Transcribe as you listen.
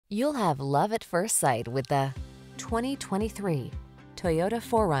You'll have love at first sight with the 2023 Toyota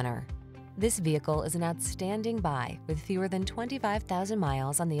 4Runner. This vehicle is an outstanding buy with fewer than 25,000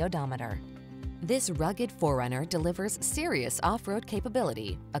 miles on the odometer. This rugged 4Runner delivers serious off-road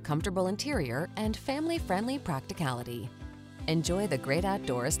capability, a comfortable interior, and family-friendly practicality. Enjoy the great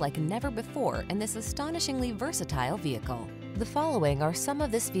outdoors like never before in this astonishingly versatile vehicle. The following are some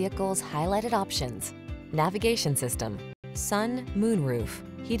of this vehicle's highlighted options: navigation system, sun, moonroof,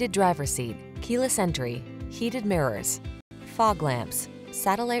 heated driver's seat, keyless entry, heated mirrors, fog lamps,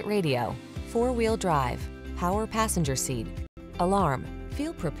 satellite radio, four-wheel drive, power passenger seat, alarm.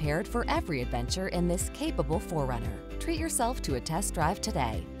 Feel prepared for every adventure in this capable 4Runner. Treat yourself to a test drive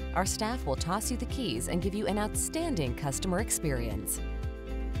today. Our staff will toss you the keys and give you an outstanding customer experience.